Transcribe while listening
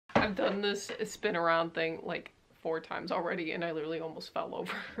I've done this spin around thing like 4 times already and I literally almost fell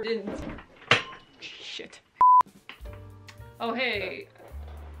over. Shit. Oh hey,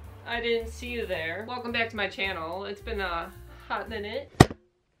 I didn't see you there. Welcome back to my channel. It's been a hot minute.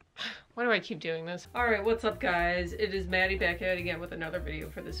 Why do I keep doing this? Alright, what's up guys? It is Maddie back at it again with another video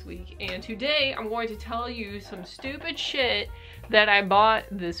for this week. And today I'm going to tell you some stupid shit that I bought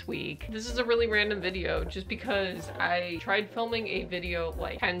this week. This is a really random video just because I tried filming a video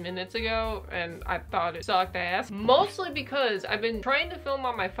like 10 minutes ago and I thought it sucked ass. Mostly because I've been trying to film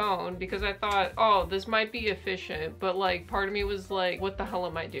on my phone because I thought, oh, this might be efficient. But like part of me was like, what the hell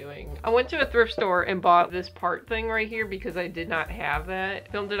am I doing? I went to a thrift store and bought this part thing right here because I did not have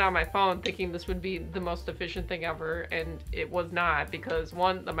that. Filmed it on my phone thinking this would be the most efficient thing ever, and it was not because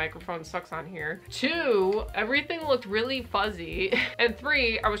 1, the microphone sucks on here, 2, everything looked really fuzzy, and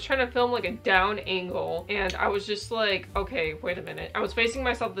 3, I was trying to film like a down angle and I was just like, okay, wait a minute. I was facing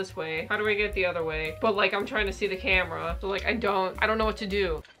myself this way. How do I get the other way? But like I'm trying to see the camera, so like I don't know what to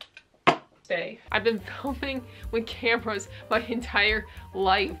do. I've been filming with cameras my entire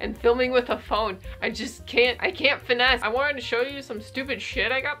life and filming with a phone. I can't finesse. I wanted to show you some stupid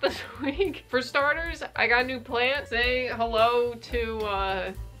shit I got this week. For starters, I got a new plant. Say hello to,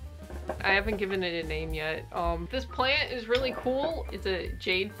 I haven't given it a name yet. This plant is really cool. It's a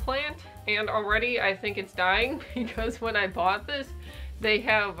jade plant and already I think it's dying because when I bought this, they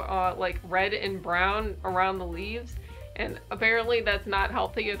have like red and brown around the leaves and apparently that's not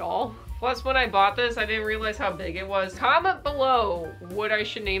healthy at all. Plus, when I bought this, I didn't realize how big it was. Comment below what I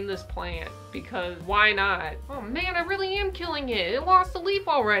should name this plant, because why not? Oh man, I really am killing it. It lost a leaf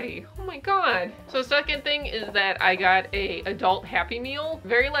already. Oh my god. So second thing is that I got a adult Happy Meal.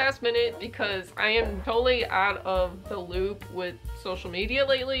 Very last minute because I am totally out of the loop with social media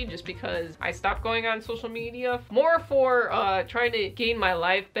lately just because I stopped going on social media. More for trying to gain my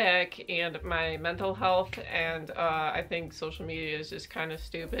life back and my mental health, and I think social media is just kind of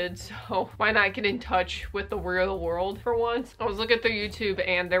stupid, so why not get in touch with the real world for once? I was looking through YouTube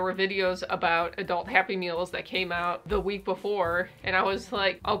and there were videos about adult Happy Meals that came out the week before and I was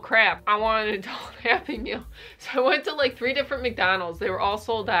like, oh crap, I want an adult Happy Meal. So I went to like 3 different McDonald's. They were all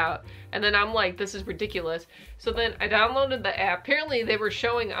sold out. And then I'm like, this is ridiculous. So then I downloaded the app. Apparently they were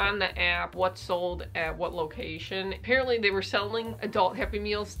showing on the app what sold at what location. Apparently they were selling adult Happy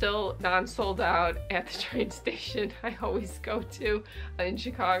Meals still non-sold out at the train station I always go to in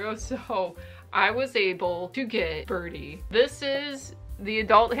Chicago. So I was able to get Birdie. This is the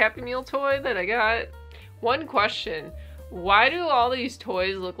adult Happy Meal toy that I got. One question. Why do all these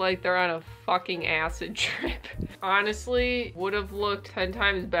toys look like they're on a fucking acid trip? Honestly, would have looked 10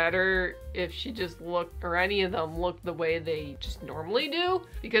 times better if she just looked, or any of them looked the way they just normally do.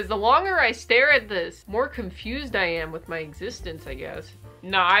 Because the longer I stare at this, more confused I am with my existence, I guess.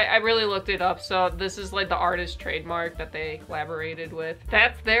 No, I really looked it up, so this is like the artist trademark that they collaborated with.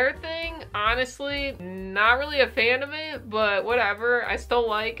 That's their thing. Honestly, not really a fan of it, but whatever. I still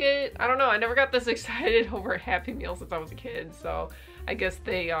like it. I don't know, I never got this excited over Happy Meal since I was a kid, so I guess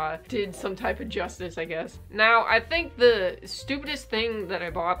they did some type of justice, I guess. Now, I think the stupidest thing that I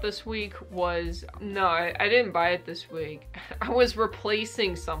bought this week was, no, I didn't buy it this week. I was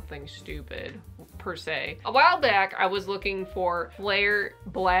replacing something stupid, per se. A while back, I was looking for flare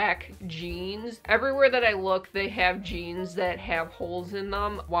black jeans. Everywhere that I look, they have jeans that have holes in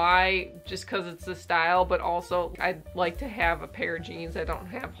them. Why? Just because it's the style, but also I'd like to have a pair of jeans that don't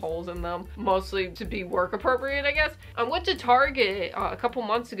have holes in them, mostly to be work appropriate, I guess. I went to Target a couple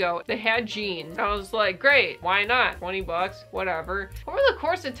months ago. They had jeans. I was like, great, why not? 20 bucks, whatever. Over the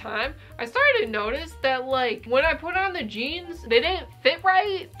course of time, I started to notice that like when I put on the jeans, they didn't fit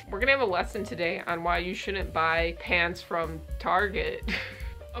right. We're gonna have a lesson today on why you shouldn't buy pants from Target.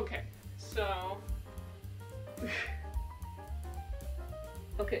 Okay, so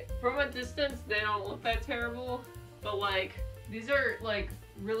okay, from a distance they don't look that terrible, but like these are like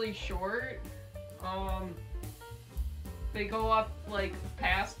really short. They go up like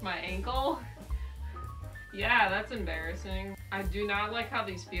past my ankle. Yeah, that's embarrassing. I do not like how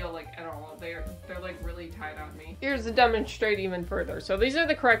these feel like at all. They're like really tight on me. Here's to demonstrate even further. So these are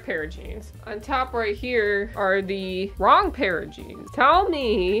the correct pair of jeans. On top right here are the wrong pair of jeans. Tell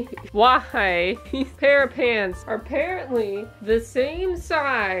me why these pair of pants are apparently the same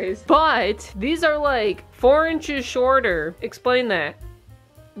size, but these are like 4 inches shorter. Explain that.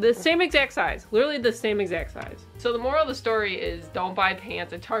 The same exact size, literally the same exact size. So the moral of the story is don't buy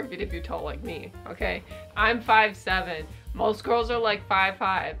pants at Target if you're tall like me, okay? I'm 5'7". Most girls are like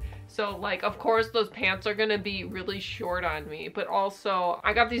 5'5". So like, of course those pants are gonna be really short on me, but also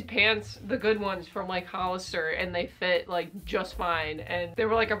I got these pants, the good ones from like Hollister, and they fit like just fine, and they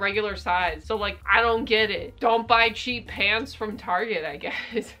were like a regular size. So like, I don't get it. Don't buy cheap pants from Target, I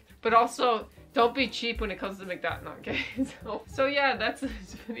guess. But also, don't be cheap when it comes to McDonald's, okay? So yeah, that's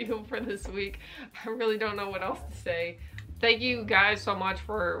this video for this week. I really don't know what else to say. Thank you guys so much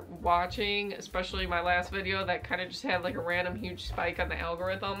for watching, especially my last video that kind of just had like a random huge spike on the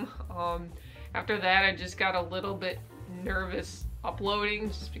algorithm. After that, I just got a little bit nervous uploading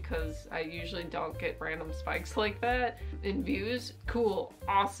just because I usually don't get random spikes like that in views. Cool,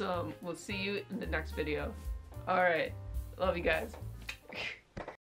 awesome. We'll see you in the next video. All right, love you guys.